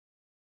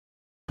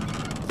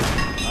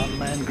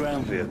unmanned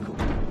ground vehicle.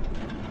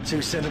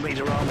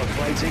 2-centimeter armor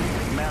plating,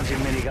 mounted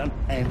minigun,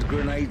 and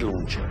grenade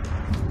launcher.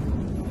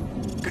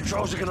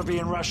 Controls are gonna be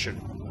in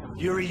Russian.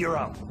 Yuri, you're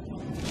up.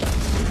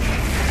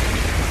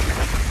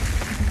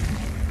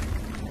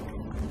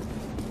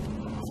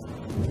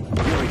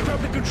 Yuri, grab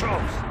the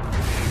controls.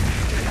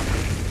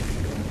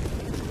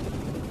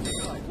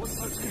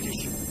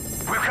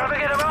 We've got to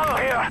get him out of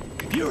here!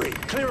 Yuri,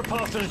 clear a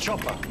path to the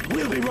chopper.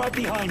 We'll be right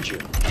behind you.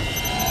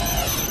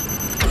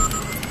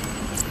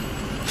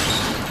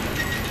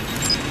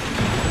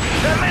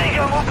 That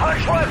minigun will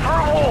punch right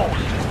through walls!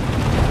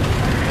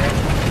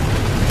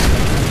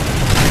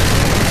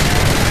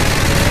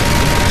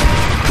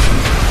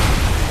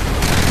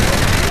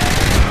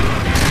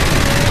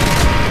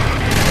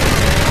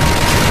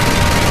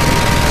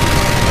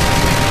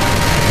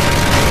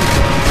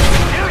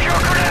 Use your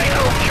grenade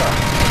launcher!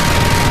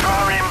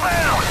 Throw it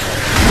inbound!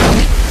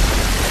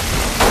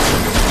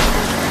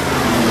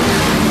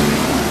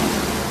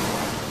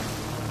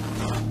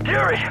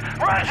 Yuri,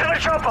 run to the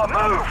chopper,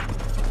 move!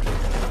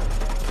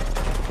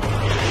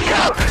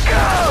 Go!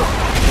 Go!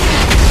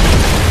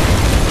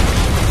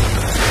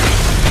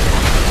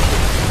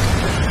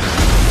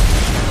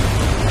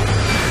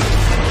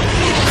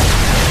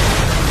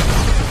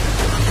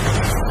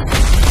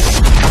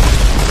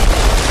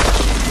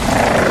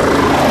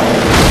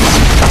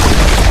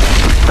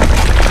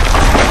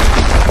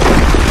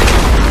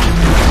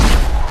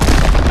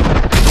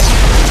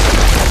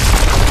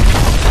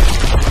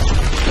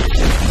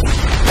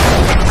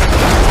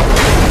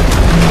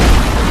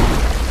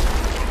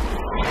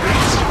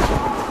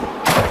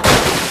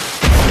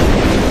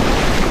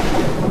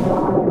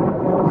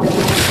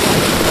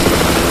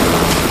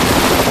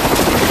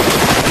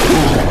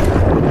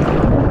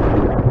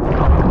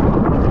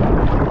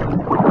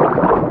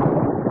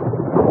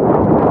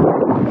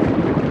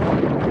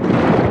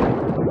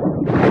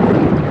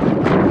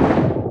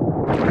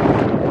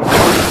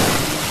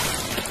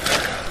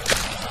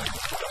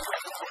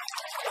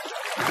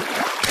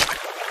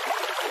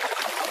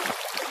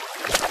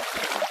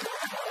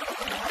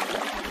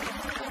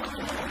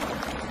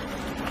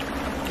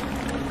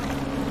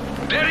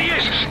 There he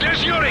is!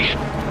 There's Yuri!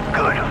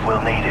 Good,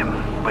 we'll need him.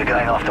 We're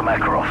going after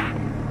Makarov.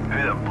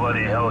 Who the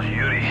bloody hell's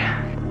Yuri?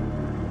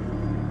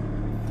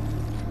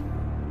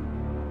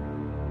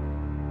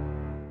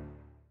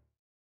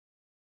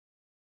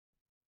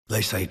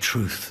 They say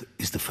truth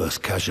is the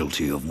first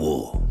casualty of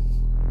war.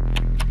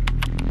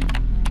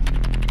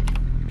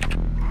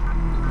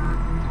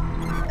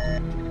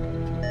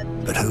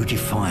 But who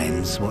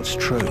defines what's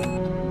true?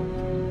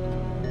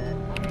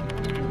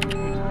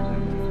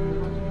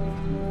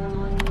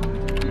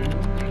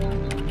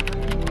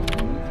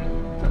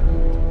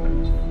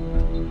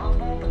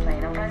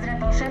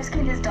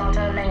 And his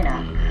daughter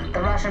Elena. The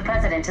Russian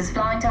president is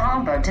flying to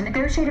Hamburg to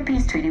negotiate a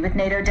peace treaty with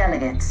NATO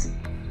delegates.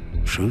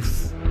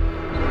 Truth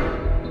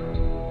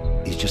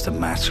is just a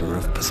matter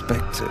of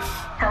perspective.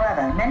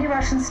 However, many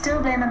Russians still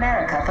blame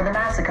America for the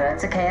massacre at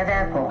Zakhaev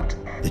Airport.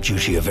 The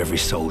duty of every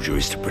soldier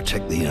is to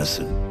protect the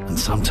innocent, and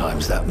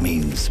sometimes that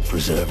means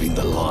preserving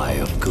the lie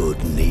of good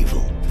and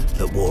evil.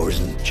 That war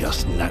isn't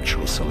just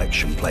natural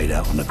selection played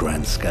out on a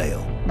grand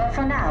scale. But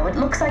for now, it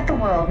looks like the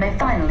world may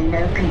finally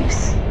know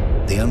peace.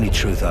 The only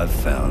truth I've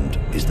found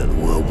is that the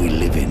world we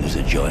live in is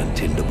a giant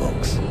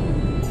tinderbox.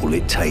 All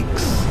it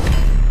takes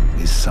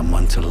is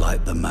someone to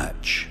light the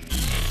match.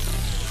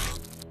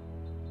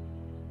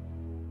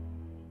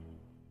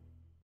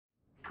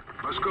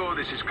 Moscow,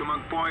 this is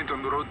command point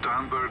on the road to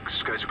Hamburg.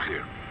 Skies are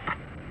clear.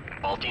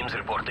 All teams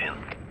report in.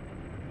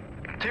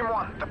 Team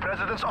 1, the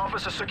President's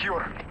office is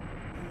secure.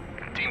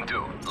 Team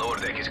 2, lower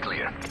deck is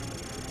clear.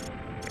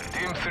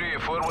 Team 3,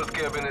 forward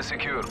cabin is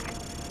secure.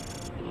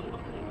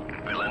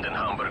 We land in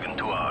Hamburg in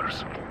 2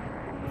 hours.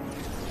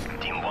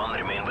 Team 1,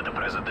 remain with the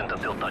President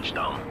until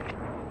touchdown.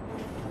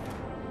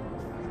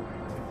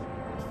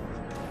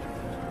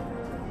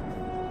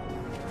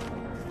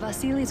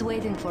 Vasily's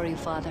waiting for you,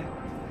 Father.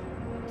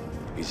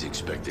 He's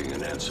expecting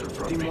an answer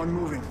from me. Team 1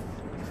 moving.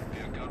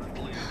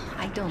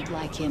 I don't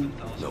like him.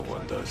 No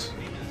one does.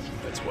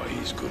 That's why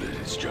he's good at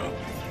his job.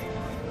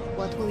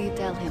 What will you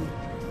tell him?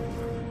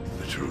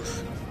 The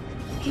truth.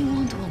 He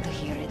won't want to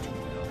hear it.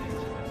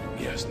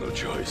 He has no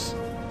choice.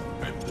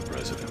 I'm the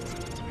president.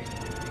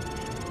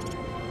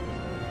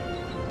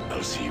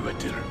 I'll see you at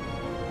dinner.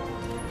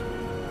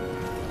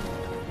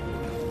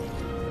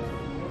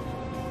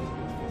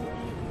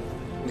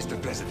 Mr.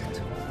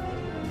 President.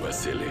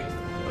 Vasily.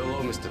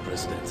 Hello, Mr.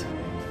 President.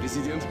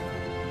 President?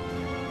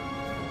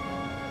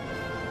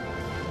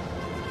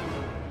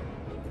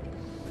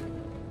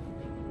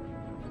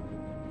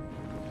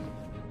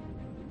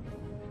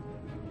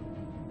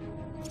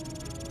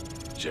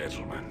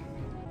 Gentlemen,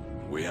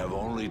 we have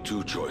only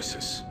 2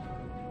 choices.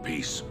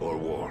 Peace or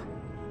war.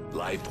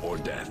 Life or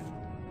death.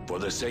 For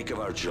the sake of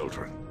our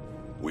children,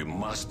 we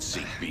must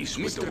seek peace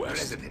with the Mr. West.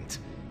 President,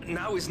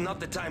 now is not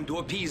the time to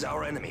appease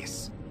our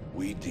enemies.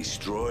 We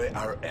destroy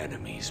our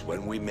enemies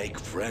when we make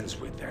friends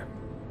with them.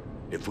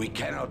 If we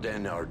cannot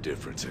end our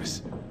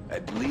differences,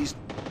 at least...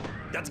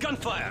 That's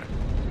gunfire!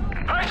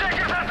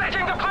 Hijackers are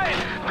taking the plane!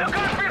 The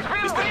cockpit's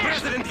been Mr. breached!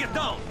 President, get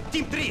down!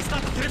 Team 3,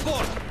 status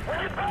report! We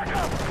need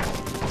backup!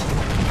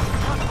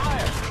 On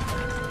fire!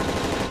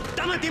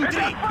 Down on Team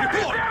 3,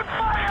 report!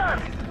 Fire!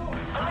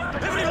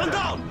 Everyone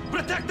down!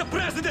 Protect the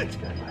President!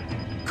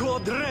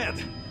 Code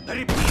Red, I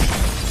repeat.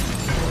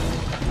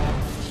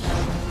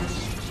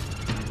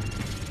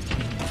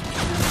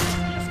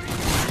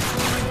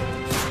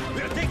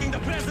 We're taking the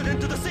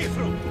President to the safe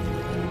room!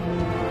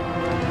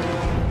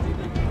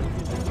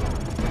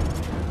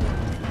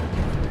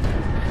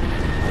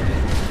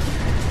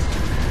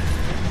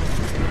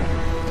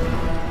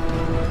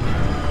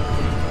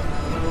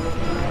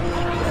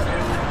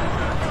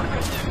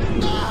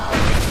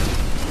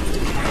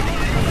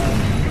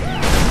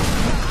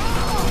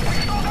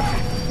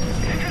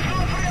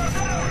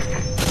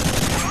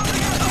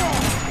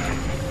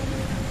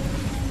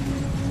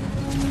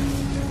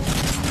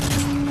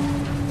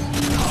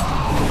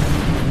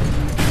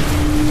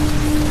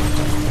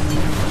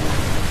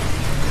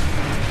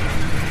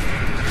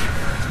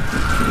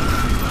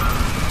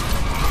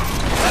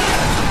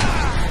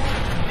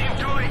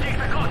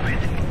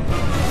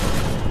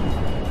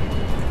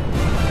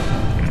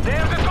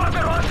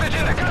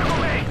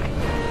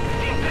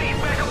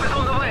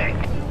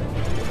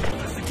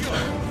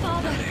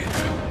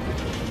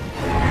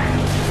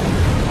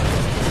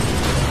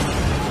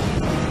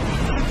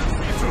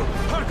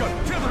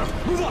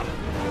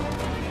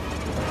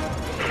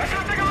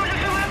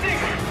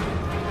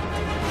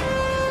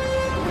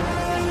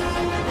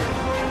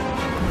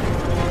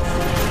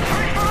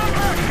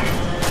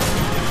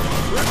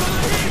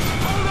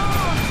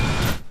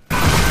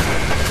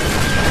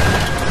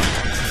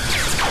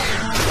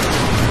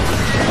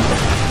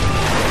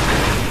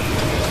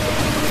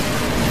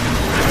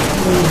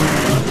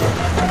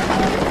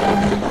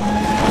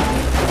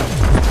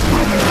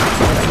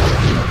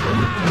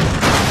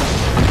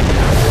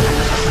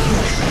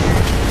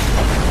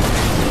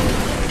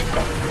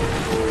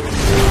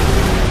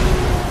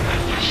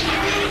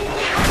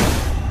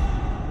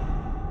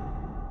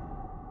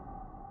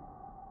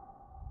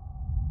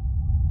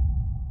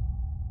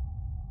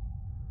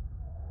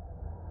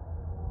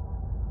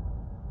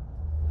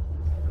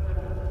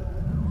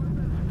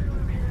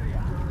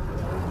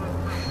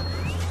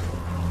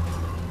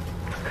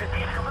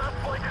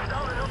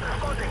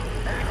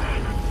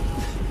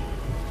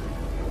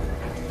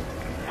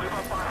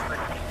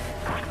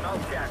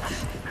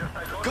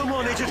 Come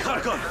on, Agent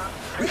Kharkov!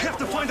 We have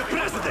to find the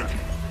President!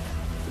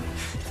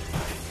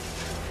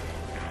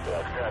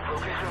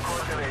 Location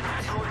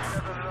coordinates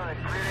 279,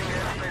 clearing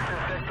airspace in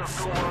sector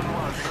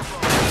 211.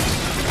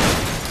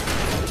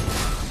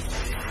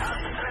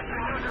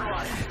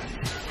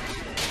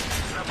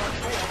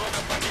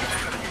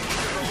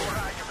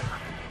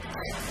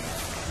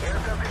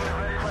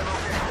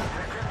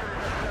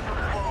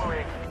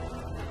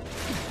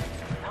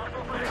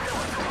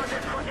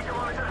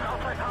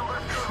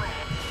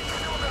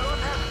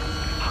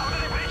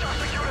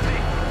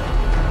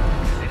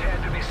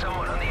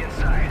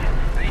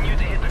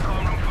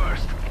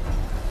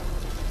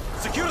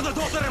 Secure the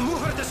daughter and move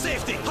her to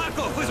safety!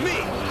 Kharkov, with me!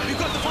 We've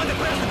got to find the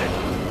President!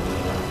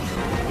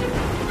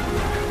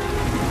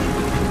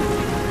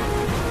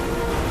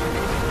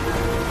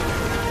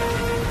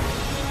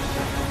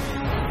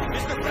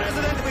 Mr.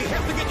 President, we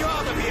have to get you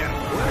out of here!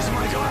 Where's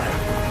my daughter?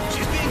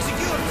 She's being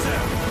secured, sir!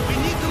 We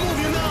need to move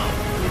you now!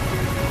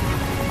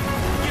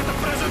 Get the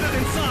President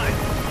inside!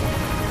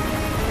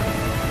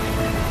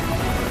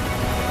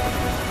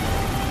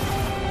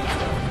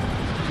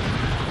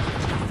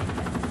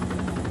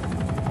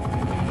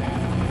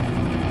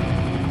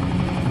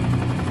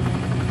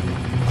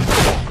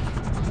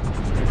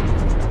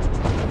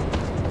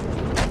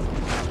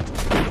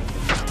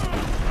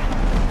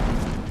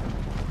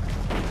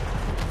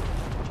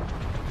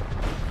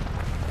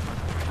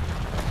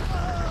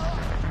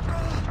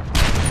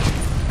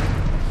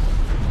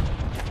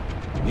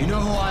 You know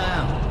who I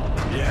am?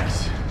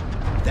 Yes.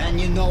 Then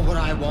you know what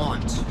I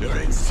want. You're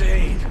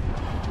insane.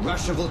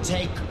 Russia will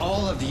take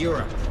all of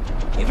Europe,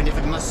 even if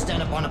it must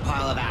stand upon a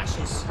pile of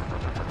ashes.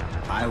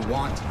 I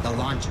want the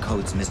launch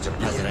codes, Mr.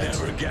 President.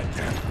 You'll never get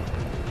them.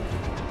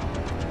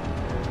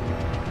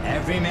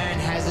 Every man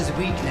has his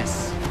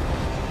weakness.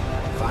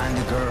 Find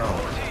the girl.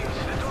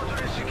 The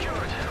daughter is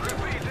secured.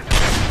 Repeat it.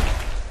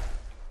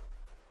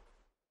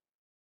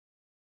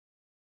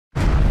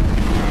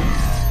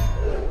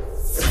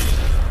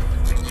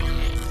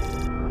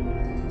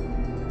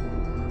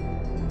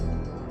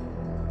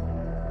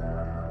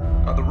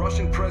 The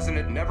Russian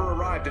president never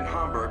arrived in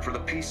Hamburg for the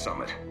peace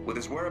summit. With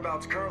his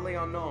whereabouts currently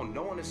unknown,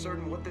 no one is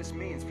certain what this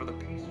means for the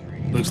peace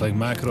treaty. Looks like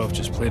Makarov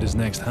just played his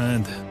next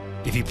hand.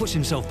 If he puts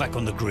himself back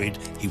on the grid,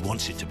 he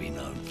wants it to be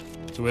known.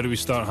 So where do we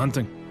start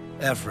hunting?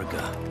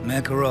 Africa.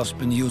 Makarov's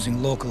been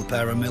using local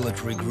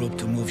paramilitary group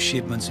to move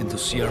shipments into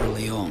Sierra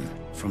Leone.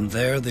 From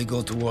there, they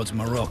go towards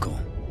Morocco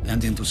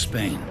and into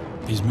Spain.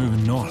 He's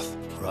moving north.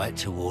 Right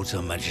towards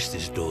Her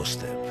Majesty's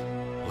doorstep.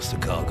 What's the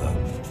cargo?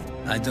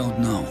 I don't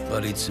know,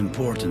 but it's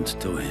important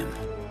to him.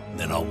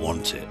 Then I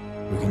want it.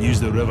 We can use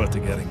the river to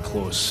get in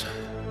close.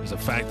 There's a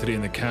factory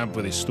in the camp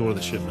where they store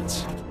the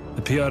shipments.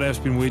 The PRF's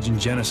been waging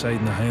genocide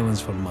in the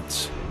Highlands for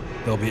months.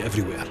 They'll be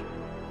everywhere.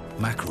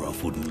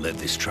 Makarov wouldn't let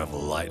this travel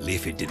lightly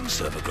if it didn't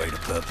serve a greater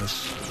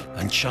purpose.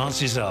 And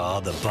chances are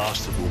the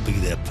bastard will be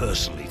there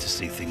personally to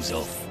see things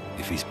off.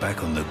 If he's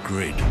back on the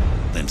grid,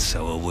 then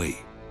so are we.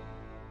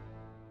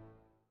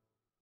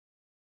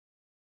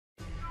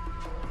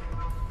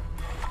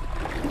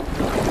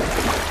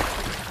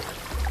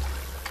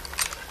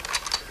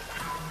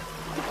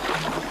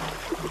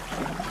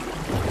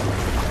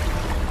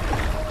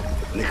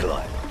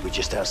 Nikolai, we're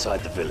just outside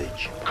the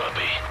village.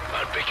 Copy.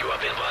 I'll pick you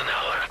up in 1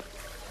 hour.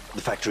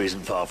 The factory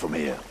isn't far from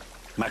here.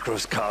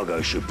 Makarov's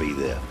cargo should be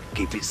there.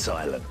 Keep it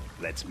silent.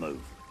 Let's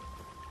move.